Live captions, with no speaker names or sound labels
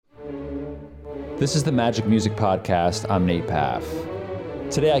This is the Magic Music Podcast. I'm Nate Paff.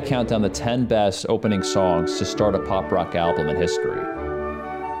 Today I count down the 10 best opening songs to start a pop rock album in history.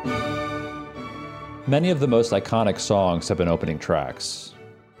 Many of the most iconic songs have been opening tracks.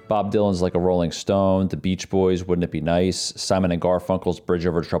 Bob Dylan's Like a Rolling Stone, The Beach Boys' Wouldn't It Be Nice, Simon and Garfunkel's Bridge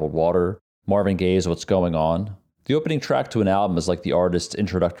Over Troubled Water, Marvin Gaye's What's Going On. The opening track to an album is like the artist's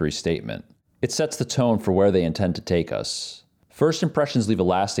introductory statement. It sets the tone for where they intend to take us. First impressions leave a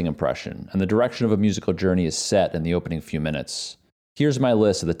lasting impression, and the direction of a musical journey is set in the opening few minutes. Here's my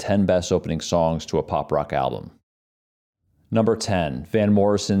list of the 10 best opening songs to a pop rock album. Number 10, Van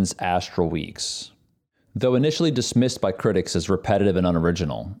Morrison's Astral Weeks. Though initially dismissed by critics as repetitive and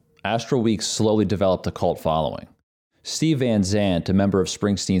unoriginal, Astral Weeks slowly developed a cult following. Steve Van Zandt, a member of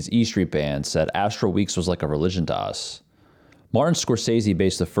Springsteen's E Street Band, said Astral Weeks was like a religion to us. Martin Scorsese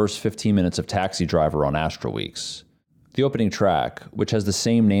based the first 15 minutes of Taxi Driver on Astral Weeks. The opening track, which has the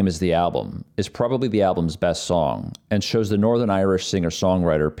same name as the album, is probably the album's best song and shows the Northern Irish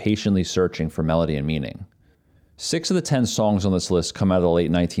singer-songwriter patiently searching for melody and meaning. 6 of the 10 songs on this list come out of the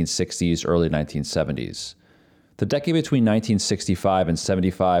late 1960s, early 1970s. The decade between 1965 and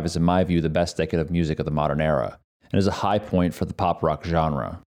 75 is, in my view, the best decade of music of the modern era, and is a high point for the pop rock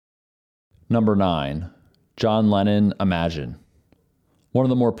genre. Number 9, John Lennon, Imagine. One of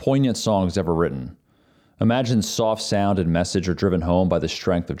the more poignant songs ever written. Imagine's soft sound and message are driven home by the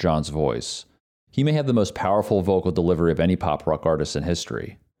strength of John's voice. He may have the most powerful vocal delivery of any pop rock artist in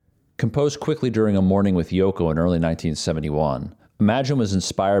history. Composed quickly during a morning with Yoko in early 1971, Imagine was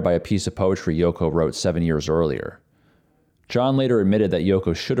inspired by a piece of poetry Yoko wrote 7 years earlier. John later admitted that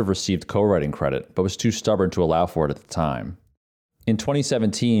Yoko should have received co-writing credit, but was too stubborn to allow for it at the time. In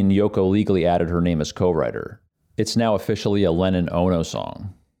 2017, Yoko legally added her name as co-writer. It's now officially a Lennon-Ono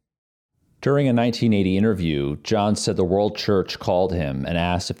song. During a 1980 interview, John said the World Church called him and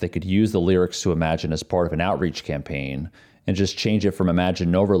asked if they could use the lyrics to Imagine as part of an outreach campaign and just change it from Imagine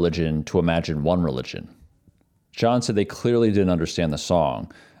No Religion to Imagine One Religion. John said they clearly didn't understand the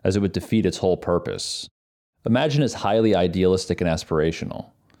song, as it would defeat its whole purpose. Imagine is highly idealistic and aspirational.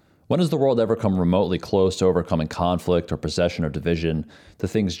 When has the world ever come remotely close to overcoming conflict or possession or division, the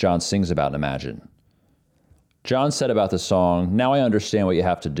things John sings about in Imagine? John said about the song, "Now I understand what you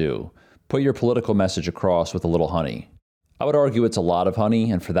have to do. Put your political message across with a little honey." I would argue it's a lot of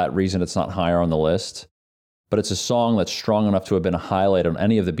honey, and for that reason it's not higher on the list. But it's a song that's strong enough to have been a highlight on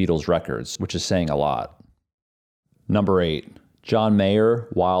any of the Beatles' records, which is saying a lot. Number 8, John Mayer,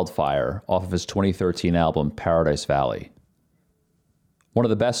 Wildfire, off of his 2013 album Paradise Valley. One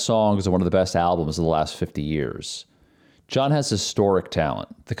of the best songs and one of the best albums of the last 50 years. John has historic talent,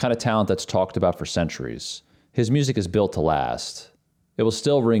 the kind of talent that's talked about for centuries. His music is built to last. It will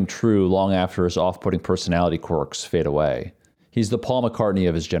still ring true long after his off-putting personality quirks fade away. He's the Paul McCartney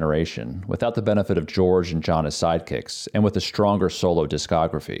of his generation, without the benefit of George and John as sidekicks, and with a stronger solo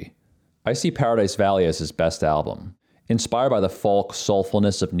discography. I see Paradise Valley as his best album. Inspired by the folk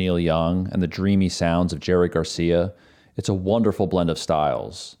soulfulness of Neil Young and the dreamy sounds of Jerry Garcia, it's a wonderful blend of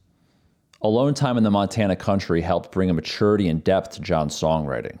styles. Alone Time in the Montana Country helped bring a maturity and depth to John's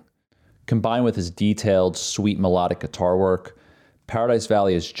songwriting. Combined with his detailed, sweet melodic guitar work, Paradise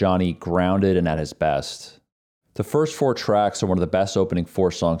Valley is Johnny grounded and at his best. The first 4 tracks are one of the best opening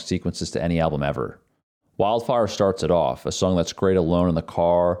 4-song sequences to any album ever. Wildfire starts it off, a song that's great alone in the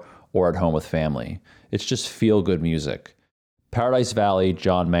car or at home with family. It's just feel-good music. Paradise Valley,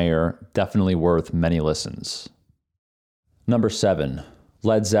 John Mayer, definitely worth many listens. Number 7,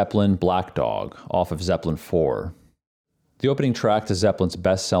 Led Zeppelin, Black Dog, off of Zeppelin 4. The opening track to Zeppelin's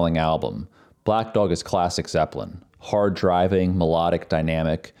best-selling album, Black Dog, is classic Zeppelin. Hard driving, melodic,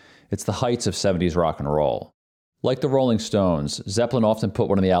 dynamic. It's the heights of 70s rock and roll. Like the Rolling Stones, Zeppelin often put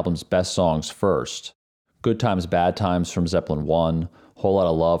one of the album's best songs first. Good Times, Bad Times from Zeppelin 1, Whole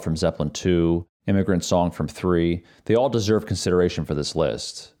Lotta Love from Zeppelin 2, Immigrant Song from 3. They all deserve consideration for this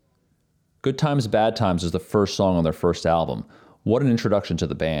list. Good Times, Bad Times is the first song on their first album. What an introduction to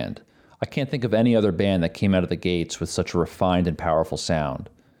the band. I can't think of any other band that came out of the gates with such a refined and powerful sound.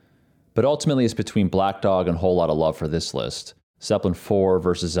 But ultimately it's between Black Dog and Whole Lotta Love for this list, Zeppelin 4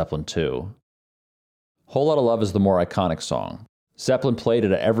 versus Zeppelin 2. Whole Lotta Love is the more iconic song. Zeppelin played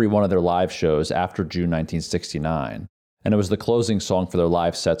it at every one of their live shows after June 1969, and it was the closing song for their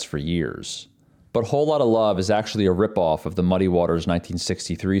live sets for years. But Whole Lotta Love is actually a ripoff of the Muddy Waters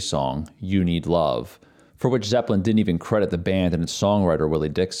 1963 song, You Need Love, for which Zeppelin didn't even credit the band and its songwriter Willie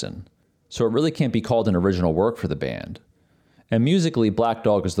Dixon. So it really can't be called an original work for the band. And musically, Black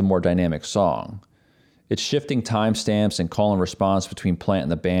Dog is the more dynamic song. Its shifting timestamps and call and response between Plant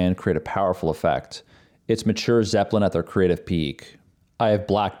and the band create a powerful effect. It's mature Zeppelin at their creative peak. I have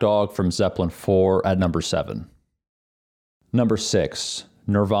Black Dog from Zeppelin 4 at number 7. Number 6,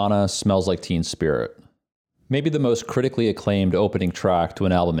 Nirvana, Smells Like Teen Spirit. Maybe the most critically acclaimed opening track to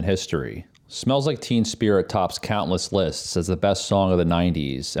an album in history, Smells Like Teen Spirit tops countless lists as the best song of the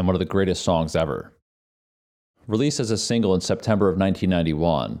 90s and one of the greatest songs ever. Released as a single in September of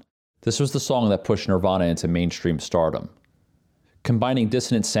 1991, this was the song that pushed Nirvana into mainstream stardom. Combining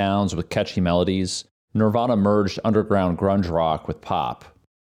dissonant sounds with catchy melodies, Nirvana merged underground grunge rock with pop.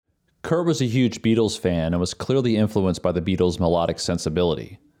 Kurt was a huge Beatles fan and was clearly influenced by the Beatles' melodic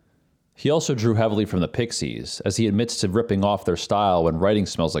sensibility. He also drew heavily from the Pixies, as he admits to ripping off their style when writing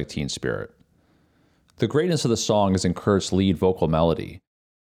Smells Like Teen Spirit. The greatness of the song is in Kurt's lead vocal melody.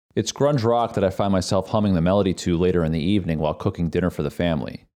 It's grunge rock that I find myself humming the melody to later in the evening while cooking dinner for the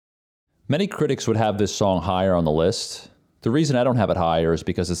family. Many critics would have this song higher on the list. The reason I don't have it higher is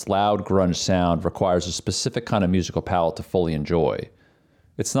because its loud grunge sound requires a specific kind of musical palette to fully enjoy.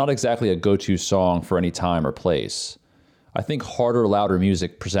 It's not exactly a go-to song for any time or place. I think harder, louder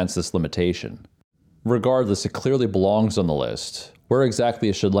music presents this limitation. Regardless, it clearly belongs on the list. Where exactly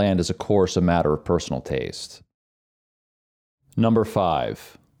it should land is, of course, a matter of personal taste. Number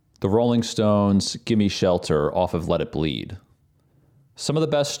 5. The Rolling Stones' Gimme Shelter off of Let It Bleed. Some of the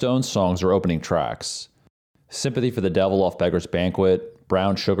best Stones songs are opening tracks. Sympathy for the Devil off Beggar's Banquet,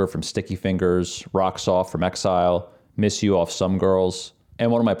 Brown Sugar from Sticky Fingers, Rock Soft from Exile, Miss You off Some Girls, and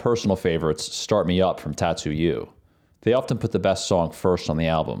one of my personal favorites, Start Me Up from Tattoo You. They often put the best song first on the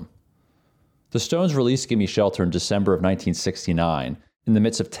album. The Stones released Gimme Shelter in December of 1969, in the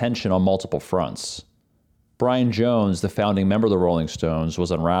midst of tension on multiple fronts. Brian Jones, the founding member of the Rolling Stones,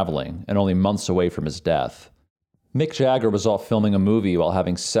 was unraveling, and only months away from his death. Mick Jagger was off filming a movie while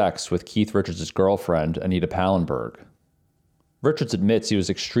having sex with Keith Richards' girlfriend, Anita Pallenberg. Richards admits he was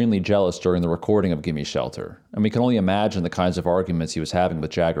extremely jealous during the recording of Gimme Shelter, and we can only imagine the kinds of arguments he was having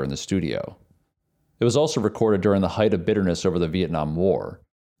with Jagger in the studio. It was also recorded during the height of bitterness over the Vietnam War.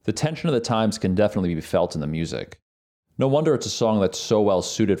 The tension of the times can definitely be felt in the music. No wonder it's a song that's so well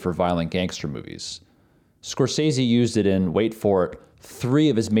suited for violent gangster movies. Scorsese used it in, wait for it, 3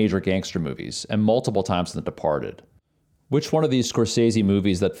 of his major gangster movies, and multiple times in The Departed. Which one of these Scorsese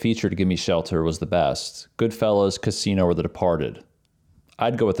movies that featured Gimme Shelter was the best? Goodfellas, Casino, or The Departed?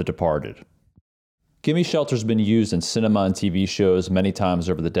 I'd go with The Departed. Gimme Shelter's been used in cinema and TV shows many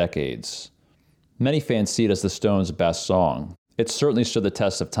times over the decades. Many fans see it as the Stones' best song. It certainly stood the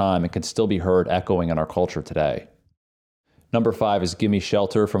test of time and can still be heard echoing in our culture today. Number 5 is Gimme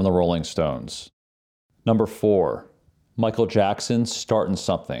Shelter from the Rolling Stones. Number 4, Michael Jackson's Startin'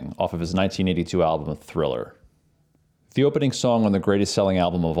 Something off of his 1982 album Thriller. The opening song on the greatest selling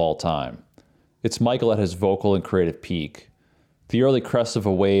album of all time. It's Michael at his vocal and creative peak, the early crest of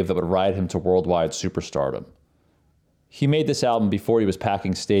a wave that would ride him to worldwide superstardom. He made this album before he was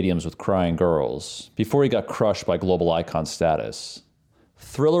packing stadiums with crying girls, before he got crushed by global icon status.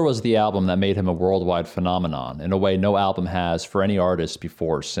 Thriller was the album that made him a worldwide phenomenon in a way no album has for any artist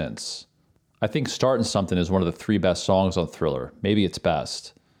before or since. I think Startin' Something is one of the 3 best songs on Thriller, maybe its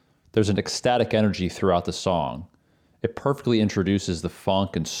best. There's an ecstatic energy throughout the song. It perfectly introduces the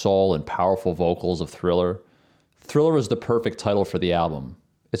funk and soul and powerful vocals of Thriller. Thriller is the perfect title for the album.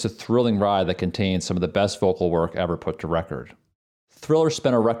 It's a thrilling ride that contains some of the best vocal work ever put to record. Thriller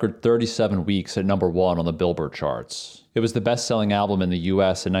spent a record 37 weeks at number 1 on the Billboard charts. It was the best-selling album in the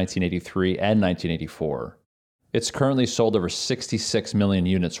US in 1983 and 1984. It's currently sold over 66 million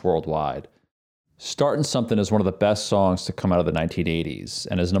units worldwide. Startin' Something is one of the best songs to come out of the 1980s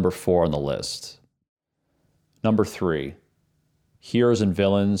and is number 4 on the list. Number 3, Heroes and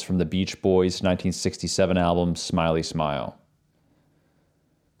Villains from the Beach Boys' 1967 album Smiley Smile.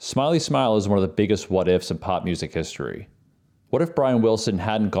 Smiley Smile is one of the biggest what-ifs in pop music history. What if Brian Wilson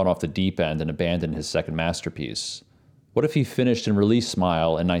hadn't gone off the deep end and abandoned his second masterpiece? What if he finished and released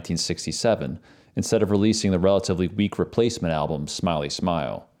Smile in 1967 instead of releasing the relatively weak replacement album Smiley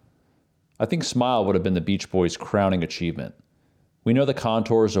Smile? I think Smile would have been the Beach Boys' crowning achievement. We know the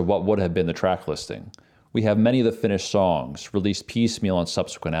contours of what would have been the track listing. We have many of the finished songs, released piecemeal on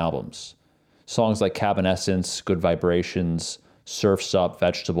subsequent albums. Songs like Cabanescence, Good Vibrations, Surf's Up,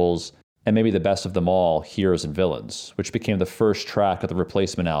 Vegetables, and maybe the best of them all, Heroes and Villains, which became the first track of the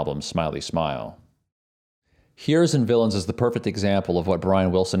replacement album, Smiley Smile. Heroes and Villains is the perfect example of what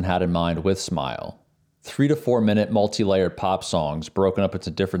Brian Wilson had in mind with Smile. 3 to 4 minute multi-layered pop songs broken up into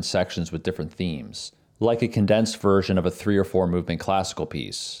different sections with different themes, like a condensed version of a 3 or 4 movement classical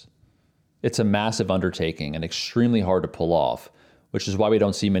piece. It's a massive undertaking and extremely hard to pull off, which is why we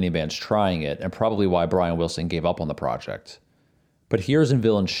don't see many bands trying it and probably why Brian Wilson gave up on the project. But Heroes and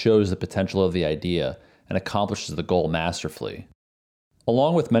Villains shows the potential of the idea and accomplishes the goal masterfully.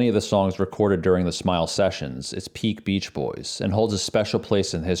 Along with many of the songs recorded during the Smile sessions, it's peak Beach Boys and holds a special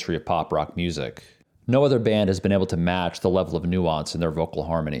place in the history of pop rock music. No other band has been able to match the level of nuance in their vocal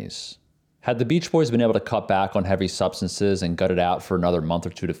harmonies. Had the Beach Boys been able to cut back on heavy substances and gut it out for another month or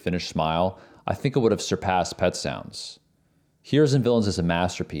two to finish Smile, I think it would have surpassed Pet Sounds. Heroes and Villains is a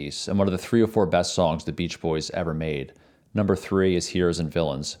masterpiece and one of the 3 or 4 best songs the Beach Boys ever made. Number 3 is Heroes and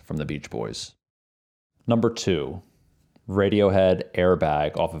Villains from the Beach Boys. Number 2, Radiohead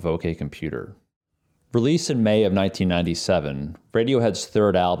Airbag off of OK Computer. Released in May of 1997, Radiohead's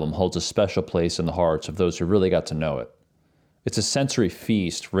 3rd album holds a special place in the hearts of those who really got to know it. It's a sensory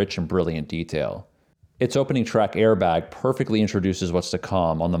feast, rich in brilliant detail. Its opening track, Airbag, perfectly introduces what's to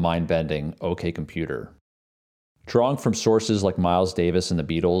come on the mind-bending OK Computer. Drawing from sources like Miles Davis and the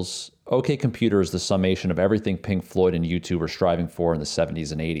Beatles, OK Computer is the summation of everything Pink Floyd and U2 were striving for in the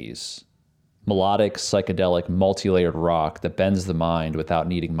 70s and 80s. Melodic, psychedelic, multi-layered rock that bends the mind without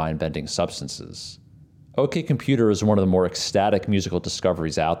needing mind-bending substances. OK Computer is one of the more ecstatic musical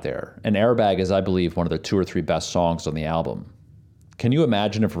discoveries out there, and Airbag is, I believe, one of the 2 or 3 best songs on the album. Can you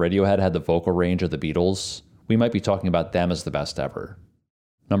imagine if Radiohead had the vocal range of the Beatles? We might be talking about them as the best ever.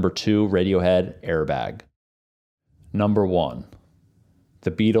 Number 2, Radiohead, Airbag. Number 1,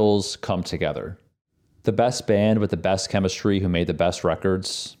 The Beatles Come Together. The best band with the best chemistry who made the best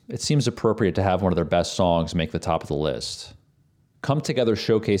records, it seems appropriate to have one of their best songs make the top of the list. Come Together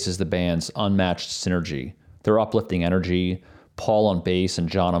showcases the band's unmatched synergy, their uplifting energy, Paul on bass and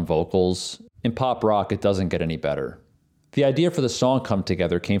John on vocals. In pop rock, it doesn't get any better. The idea for the song Come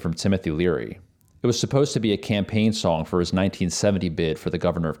Together came from Timothy Leary. It was supposed to be a campaign song for his 1970 bid for the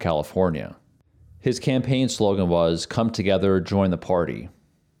governor of California. His campaign slogan was, "Come together, join the party."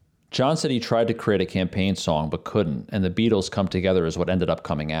 John said he tried to create a campaign song but couldn't, and the Beatles' Come Together is what ended up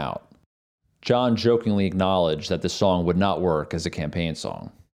coming out. John jokingly acknowledged that the song would not work as a campaign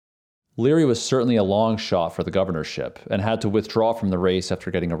song. Leary was certainly a long shot for the governorship and had to withdraw from the race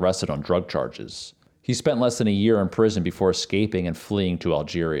after getting arrested on drug charges. He spent less than a year in prison before escaping and fleeing to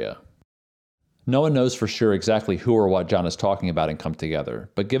Algeria. No one knows for sure exactly who or what John is talking about in Come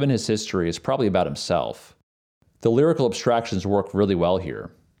Together, but given his history, it's probably about himself. The lyrical abstractions work really well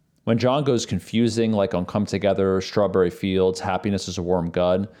here. When John goes confusing, like on Come Together, Strawberry Fields, Happiness is a Warm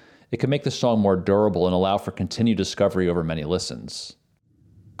Gun, it can make the song more durable and allow for continued discovery over many listens.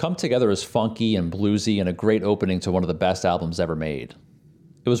 Come Together is funky and bluesy and a great opening to one of the best albums ever made.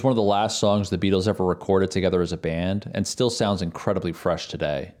 It was one of the last songs the Beatles ever recorded together as a band and still sounds incredibly fresh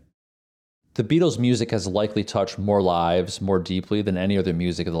today. The Beatles' music has likely touched more lives more deeply than any other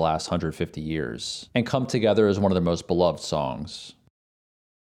music of the last 150 years, and Come Together is one of their most beloved songs.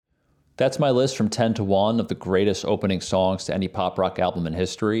 That's my list from 10 to 1 of the greatest opening songs to any pop rock album in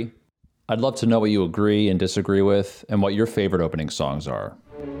history. I'd love to know what you agree and disagree with, and what your favorite opening songs are.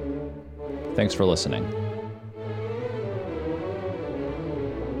 Thanks for listening.